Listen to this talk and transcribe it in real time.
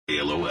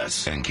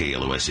KLOS and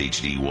KLOS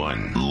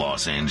HD1,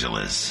 Los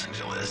Angeles.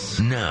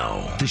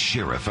 Now, the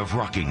Sheriff of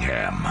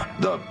Rockingham,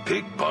 the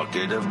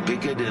Pickpocket of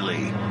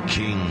Piccadilly,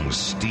 King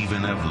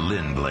Stephen of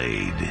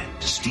Lynblade.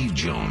 Steve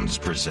Jones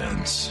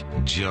presents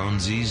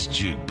Jonesy's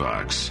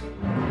Jukebox.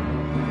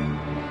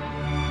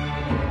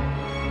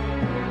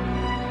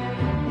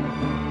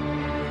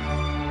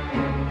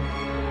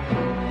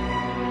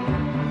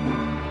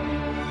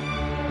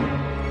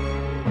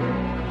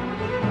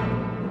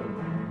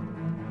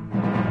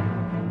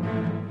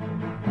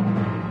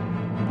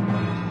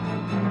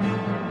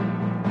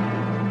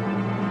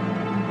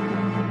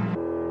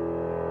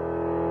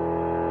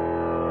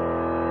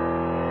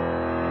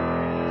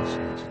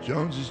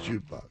 Jones's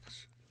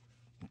Jukebox,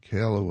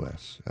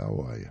 KLOS.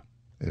 How are you?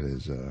 It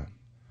is,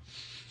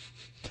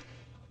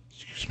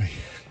 excuse me,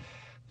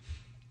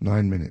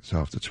 9 minutes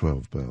after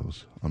 12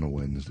 bells on a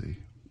Wednesday.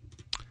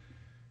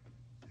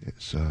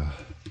 It's,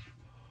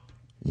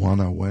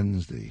 one a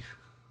Wednesday.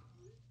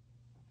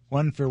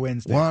 One for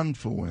Wednesday. One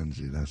for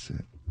Wednesday, that's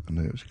it. I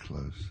knew it was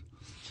close.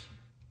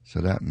 So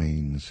that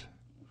means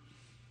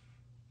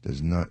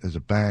there's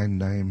a band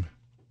name,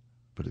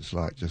 but it's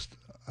like just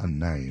a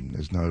name.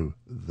 There's no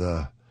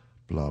the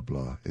blah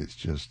blah. It's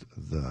just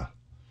the.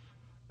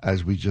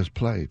 As we just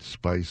played,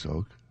 Space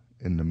Hog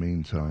in the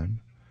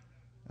meantime,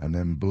 and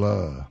then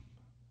Blur.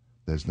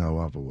 There's no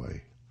other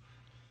way.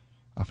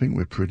 I think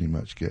we're pretty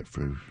much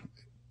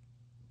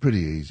pretty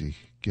easy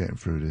getting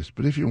through this.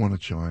 But if you want to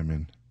chime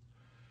in,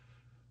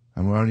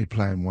 and we're only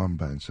playing one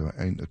band, so it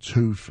ain't the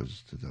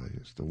twofers today.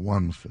 It's the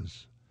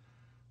onefers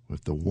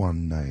with the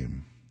one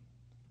name.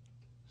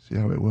 See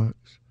how it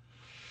works?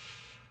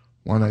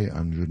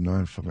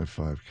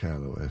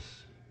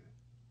 1-800-955-KLOS.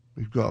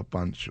 We've got a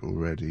bunch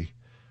already,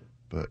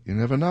 but you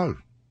never know.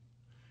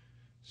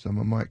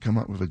 Someone might come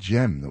up with a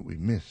gem that we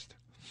missed.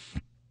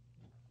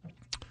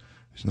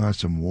 It's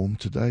nice and warm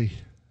today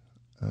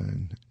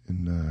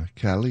in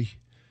Cali.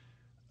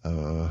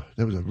 There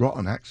was a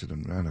rotten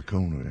accident around the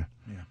corner here.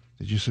 Yeah.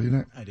 Did you see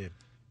that? I did.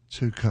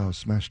 2 cars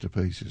smashed to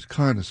pieces,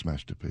 kind of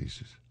smashed to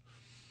pieces.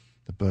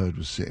 The bird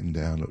was sitting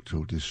down, looked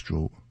all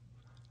distraught.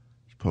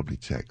 He's probably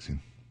texting.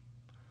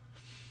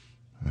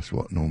 That's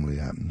what normally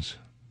happens.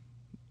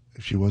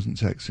 If she wasn't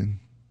texting...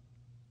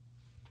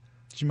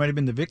 She might have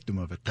been the victim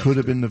of it. Could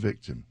have been the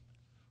victim.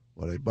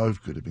 Well, they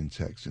both could have been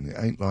texting. It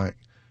ain't like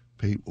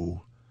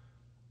people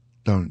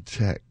don't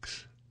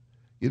text.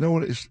 You know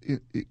what?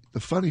 The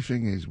funny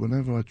thing is,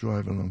 whenever I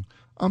drive along,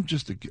 I'm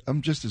just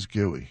as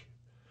guilty.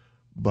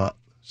 But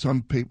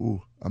some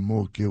people are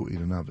more guilty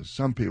than others.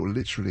 Some people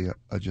literally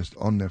are just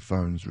on their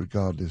phones,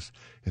 regardless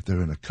if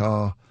they're in a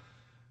car,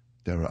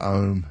 they're at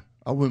home.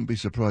 I wouldn't be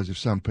surprised if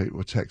some people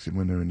were texting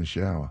when they're in the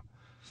shower.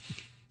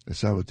 They're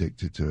so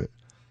addicted to it.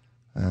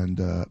 And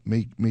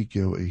me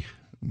guilty.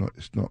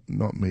 It's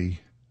not me,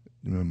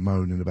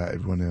 moaning about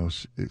everyone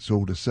else. It's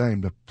all the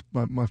same.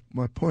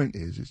 My point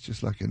is, it's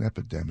just like an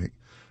epidemic.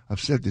 I've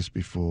said this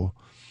before,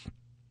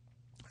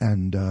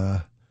 and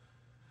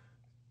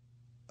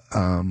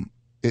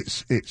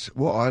it's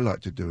what I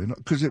like to do.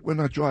 Because when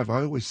I drive,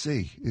 I always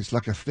see. It's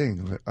like a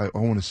thing. I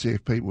want to see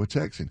if people are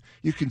texting.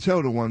 You can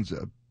tell the ones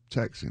that are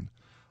texting.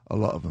 A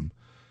lot of them,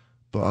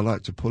 but I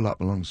like to pull up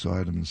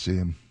alongside them and see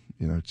them,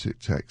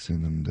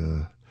 texting,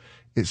 and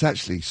it's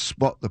actually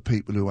spot the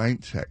people who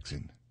ain't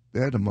texting.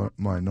 They're the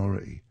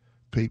minority,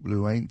 people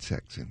who ain't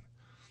texting.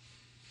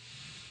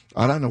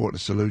 I don't know what the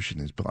solution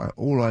is, but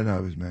all I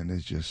know is, man,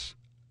 there's just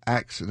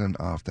accident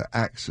after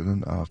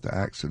accident after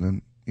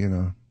accident,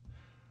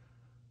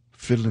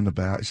 fiddling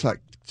about. It's like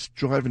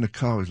driving a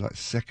car is like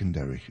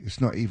secondary. It's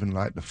not even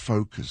like the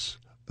focus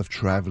of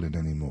travelling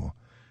anymore.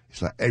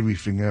 It's like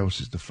everything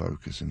else is the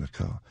focus in the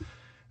car.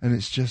 And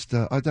it's just,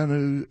 I don't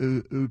know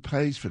who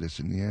pays for this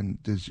in the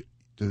end. Does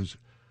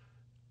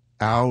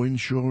our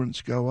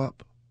insurance go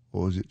up?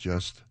 Or is it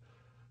just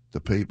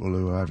the people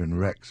who are having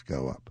wrecks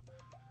go up?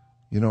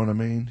 You know what I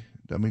mean?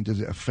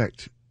 Does it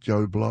affect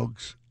Joe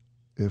Bloggs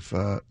if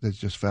there's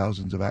just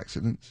thousands of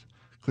accidents?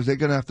 Because they're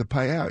going to have to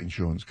pay out,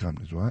 insurance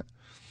companies, right?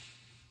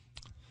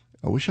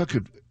 I wish I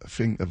could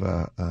think of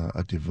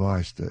a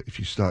device that if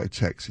you started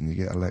texting, you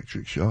get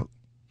electric shock.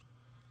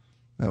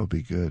 That would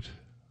be good.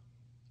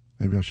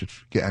 Maybe I should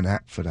get an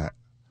app for that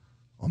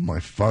on my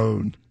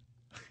phone.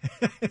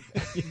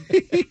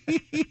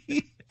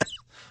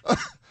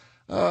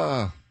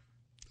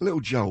 Little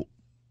jolt.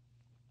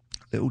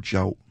 You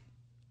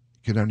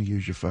can only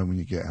use your phone when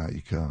you get out of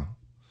your car.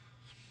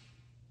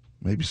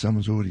 Maybe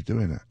someone's already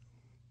doing that.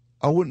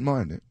 I wouldn't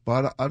mind it,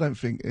 but I don't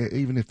think,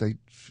 even if they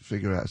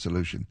figure out a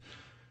solution,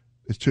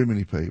 there's too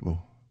many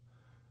people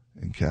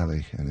in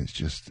Cali, and it's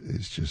just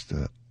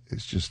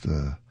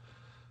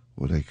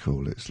what they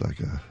call it. It's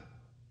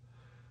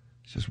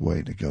just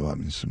waiting to go up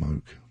in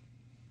smoke.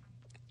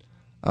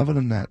 Other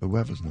than that, the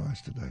weather's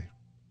nice today.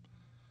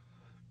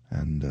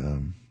 And,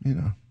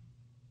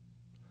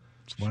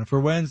 It's one for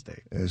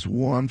Wednesday. It's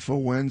one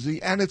for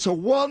Wednesday, and it's a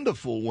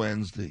wonderful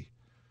Wednesday.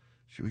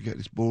 Should we get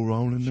this ball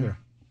rolling there? Sure.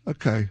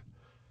 Okay.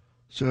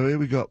 So here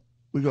we got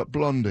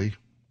Blondie,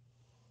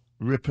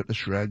 Rip at the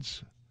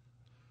Shreds,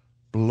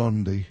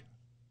 Blondie,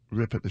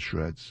 Rip at the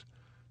Shreds,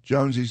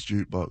 Jonesy's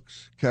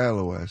Jukebox,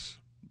 KLOS,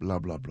 blah,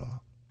 blah, blah.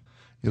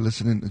 You're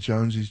listening to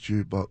Jonesy's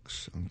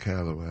Jukebox on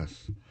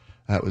KLOS.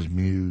 That was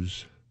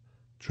Muse,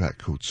 track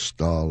called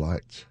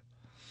Starlight.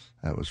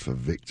 That was for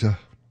Victor.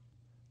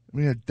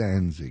 We had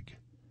Danzig,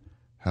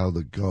 How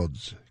the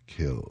Gods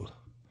Kill.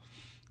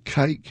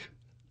 Cake,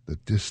 The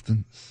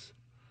Distance.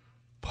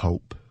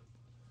 Pulp,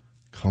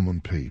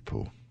 Common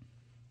People.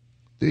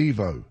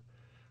 Devo,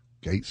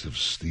 Gates of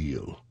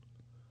Steel,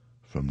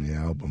 from the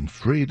album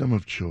Freedom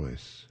of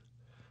Choice.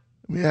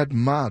 We had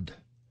Mud,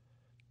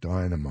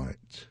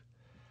 Dynamite.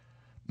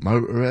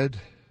 Motorhead,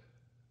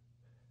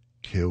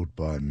 Killed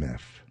by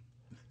Meth.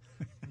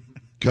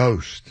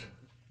 Ghost,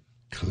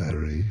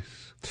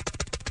 Clarice.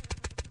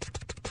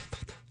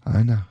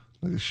 I know.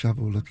 Look at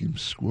Shovel, look at him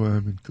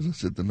squirming because I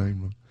said the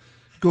name wrong.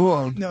 Go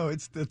on. No,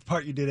 it's the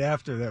part you did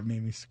after that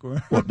made me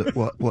squirm.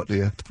 What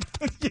dear?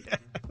 Yeah.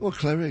 Well,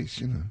 Clarice,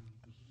 you know.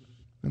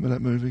 Remember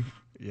that movie?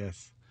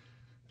 Yes.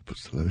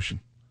 Puts the lotion.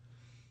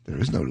 There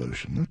is no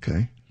lotion.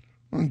 Okay.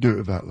 I can do it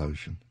without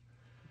lotion.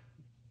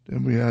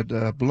 Then we had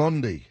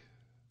Blondie.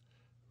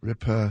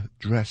 Rip her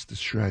dress to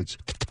shreds.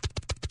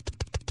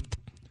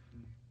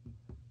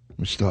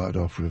 We started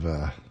off with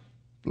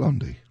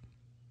Blondie.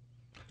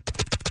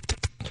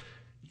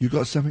 You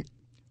got something?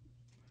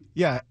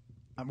 Yeah,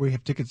 we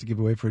have tickets to give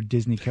away for a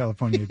Disney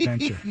California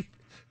Adventure.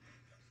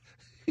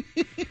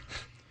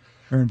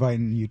 We're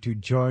inviting you to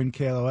join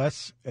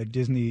KLOS at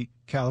Disney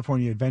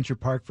California Adventure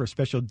Park for a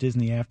special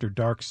Disney After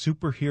Dark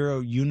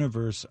Superhero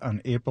Universe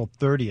on April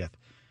 30th.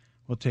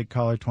 We'll take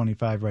caller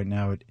 25 right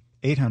now at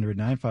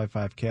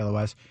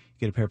 800-955-KLOS. You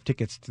get a pair of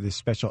tickets to this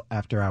special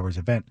after-hours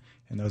event,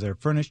 and those are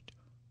furnished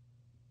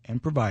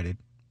and provided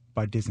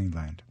by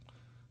Disneyland.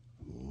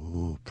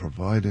 Ooh,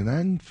 provided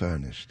and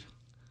furnished.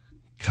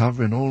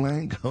 Covering all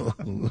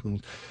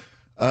angles.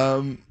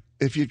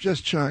 If you've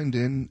just chimed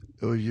in,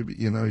 or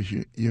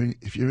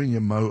if you're in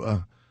your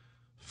motor,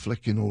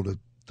 flicking all the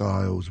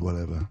dials,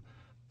 whatever,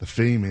 the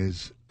theme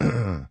is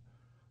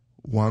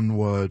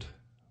one-word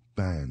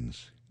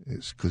bands.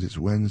 It's because it's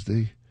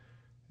Wednesday.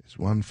 It's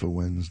one for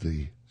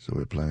Wednesday, so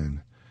we're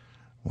playing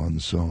one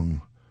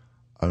song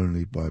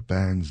only by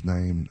bands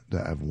named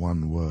that have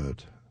one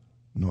word,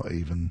 not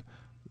even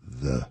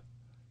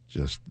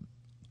just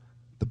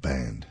the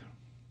band.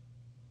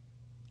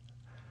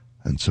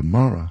 And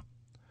tomorrow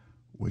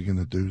we're going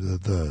to do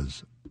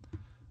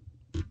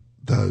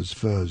those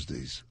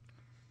Thursdays.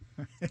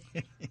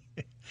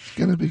 It's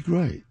going to be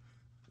great.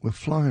 We're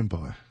flying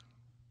by.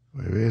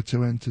 We're here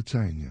to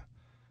entertain you.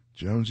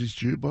 Jonesy's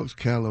Jukebox,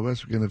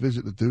 KLOS. We're going to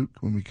visit the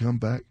Duke when we come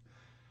back.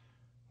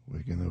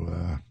 We're going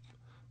to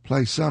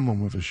play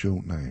someone with a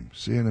short name.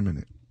 See you in a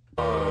minute.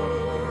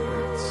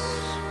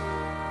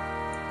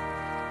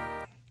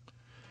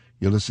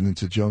 You're listening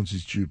to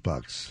Jonesy's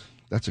Jukebox.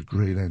 That's a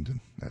great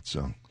ending, that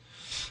song.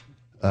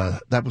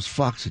 That was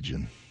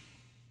Foxygen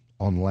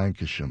on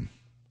Lancashire.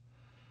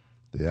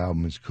 The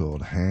album is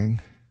called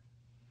Hang.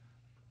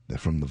 They're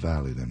from the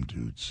Valley, them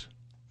dudes.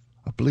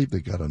 I believe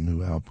they got a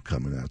new album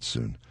coming out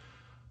soon.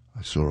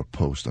 I saw a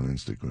post on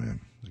Instagram.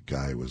 The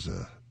guy was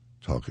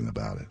talking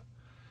about it.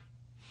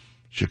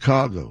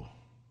 Chicago,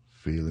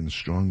 feeling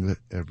stronger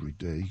every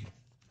day.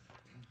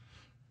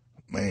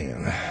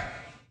 Man,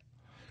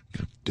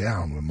 get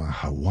down with my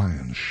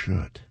Hawaiian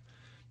shirt.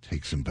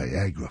 Take some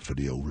Viagra for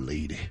the old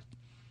lady.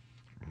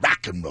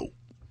 Rock and roll.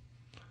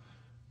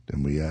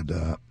 Then we had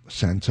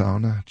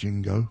Santana,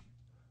 Jingo.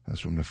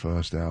 That's from the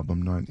first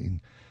album,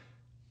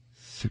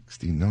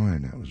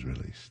 1969, that was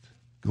released.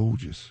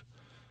 Gorgeous.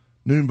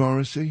 New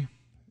Morrissey,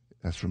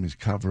 that's from his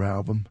cover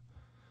album.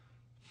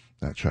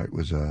 That track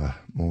was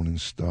Morning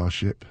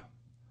Starship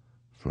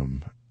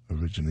from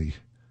originally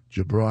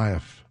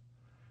Jabriath.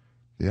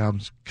 The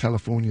album's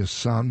California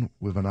Sun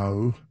with an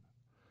O,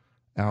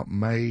 out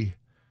May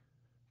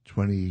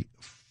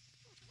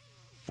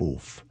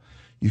 24th.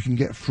 You can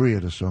get 3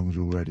 of the songs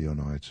already on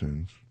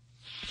iTunes.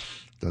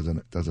 Does a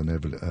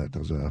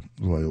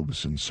Roy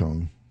Orbison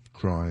song,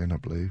 Crying, I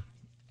believe.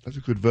 That's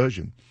a good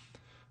version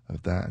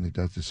of that, and he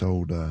does this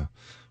old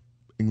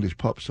English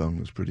pop song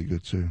that's pretty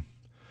good too.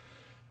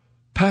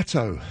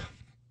 Pato,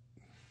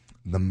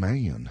 The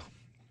Man.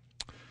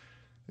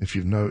 If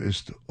you've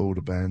noticed, all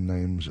the band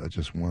names are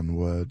just one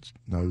word.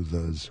 No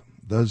there's.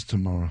 There's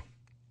tomorrow.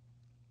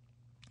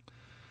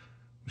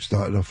 We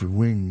started off with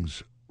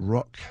Wings,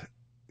 Rockestra.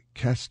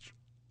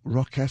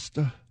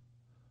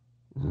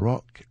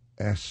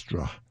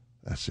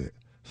 That's it.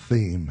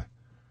 Theme.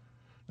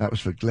 That was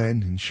for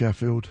Glenn in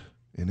Sheffield,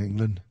 in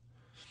England.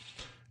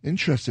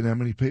 Interesting how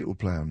many people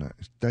play on that.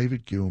 It's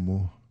David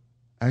Gilmour,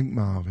 Hank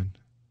Marvin,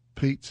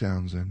 Pete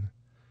Townsend,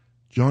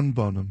 John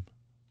Bonham,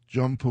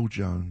 John Paul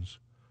Jones,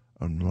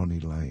 and Ronnie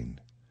Lane.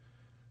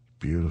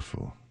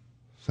 Beautiful.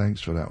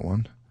 Thanks for that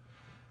one.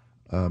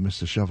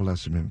 Mr. Shovel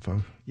has some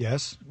info.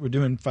 Yes, we're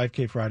doing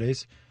 5K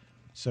Fridays,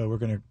 so we're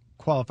going to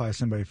qualify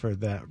somebody for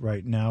that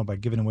right now by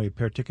giving away a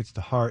pair of tickets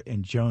to Hart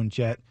and Joan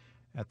Jett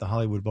at the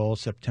Hollywood Bowl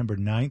September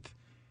 9th.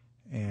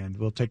 And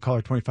we'll take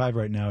caller 25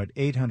 right now at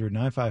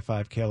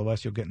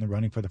 800-955-KLOS. You'll get in the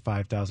running for the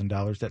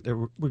 $5,000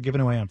 that we're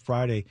giving away on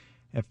Friday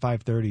at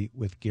 5:30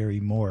 with Gary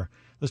Moore.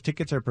 Those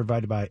tickets are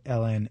provided by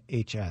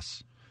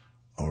LNHS.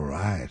 All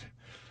right.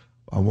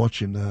 I'm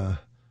watching the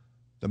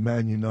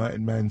Man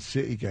United Man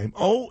City game.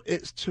 Oh,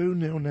 it's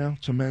 2-0 now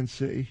to Man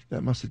City.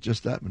 That must have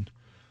just happened.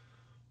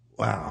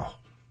 Wow.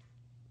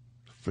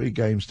 3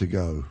 games to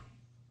go.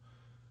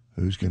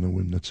 Who's going to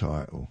win the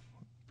title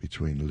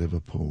between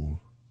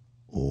Liverpool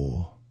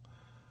or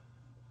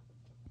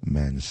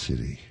Man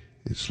City?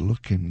 It's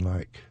looking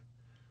like,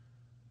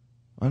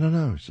 I don't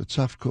know, it's a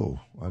tough call.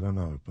 I don't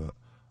know, but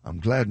I'm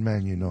glad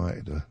Man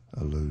United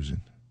are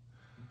losing.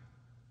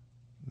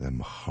 Them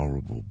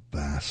horrible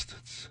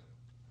bastards.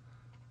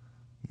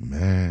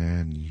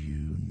 Man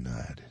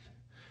United.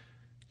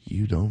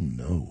 You don't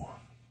know.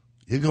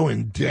 You're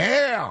going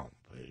down,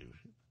 baby.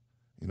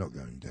 You're not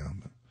going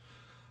down, but...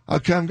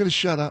 Okay, I'm going to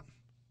shut up.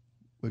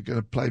 We're going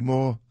to play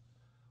more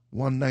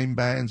one-name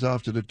bands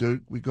after the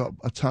Duke. We got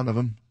a ton of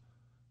them.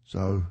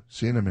 So,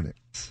 see you in a minute.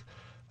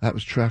 That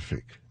was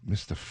Traffic,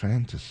 Mr.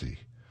 Fantasy.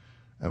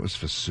 That was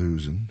for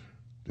Susan.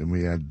 Then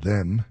we had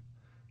Them,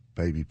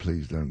 Baby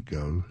Please Don't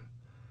Go.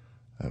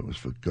 That was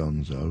for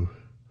Gonzo.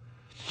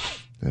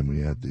 Then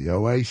we had the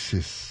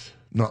Oasis.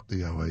 Not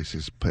the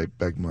Oasis,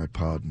 beg my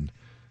pardon.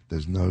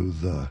 There's no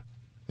the.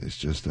 It's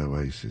just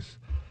Oasis.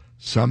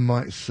 Some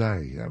might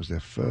say that was their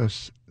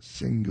first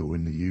single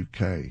in the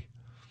UK.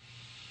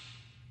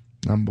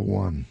 Number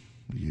 1,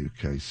 the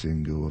UK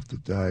single of the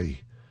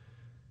day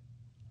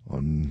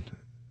on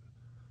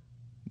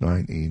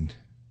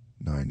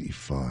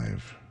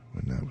 1995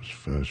 when that was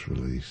first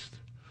released.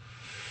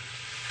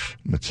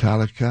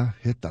 Metallica,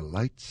 Hit the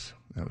Lights.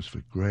 That was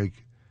for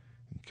Greg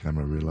in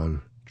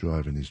Camarillo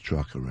driving his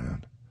truck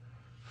around.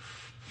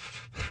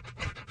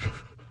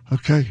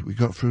 Okay, we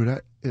got through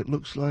that. It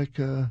looks like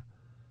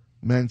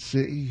Man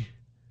City,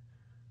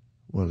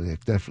 well,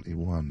 they've definitely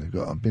won. They've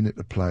got a minute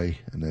to play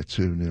and they're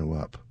 2-0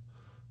 up,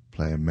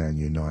 playing Man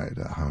United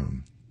at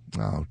home.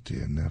 Oh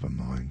dear, never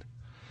mind.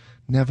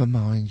 Never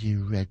mind,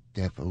 you Red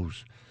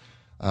Devils.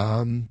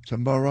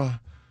 Tomorrow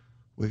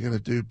we're going to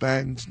do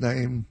band's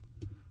name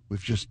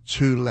with just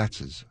 2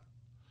 letters.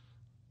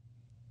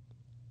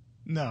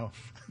 No.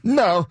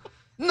 No,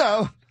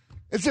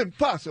 it's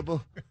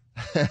impossible.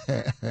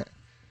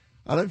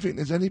 I don't think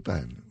there's any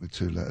band with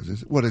 2 letters.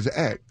 Is it? What is it?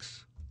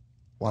 X?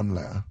 1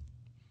 letter.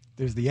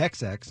 There's the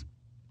XX.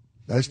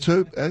 There's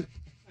 2.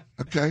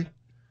 Okay.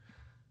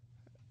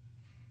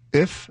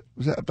 If?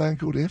 Was that a band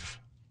called If?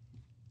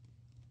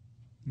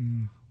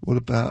 What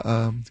about...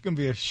 it's going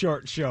to be a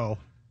short show.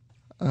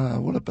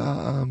 What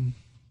about...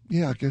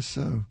 yeah, I guess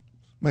so.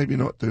 Maybe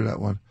not do that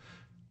one.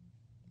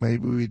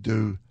 Maybe we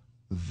do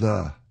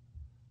The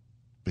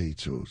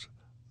Beatles,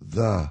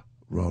 The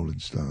Rolling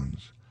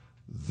Stones,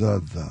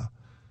 The.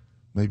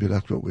 Maybe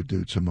that's what we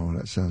do tomorrow.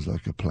 That sounds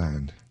like a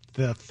plan.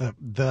 The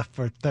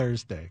for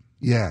Thursday.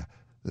 Yeah,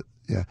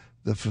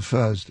 the for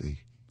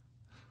Thursday.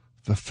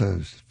 For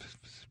Thursday.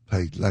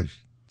 Paid loads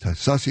to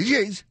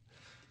sausages.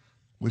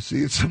 We'll see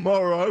you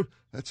tomorrow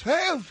at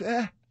 12.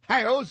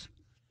 Hales.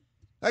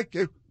 Thank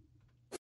you.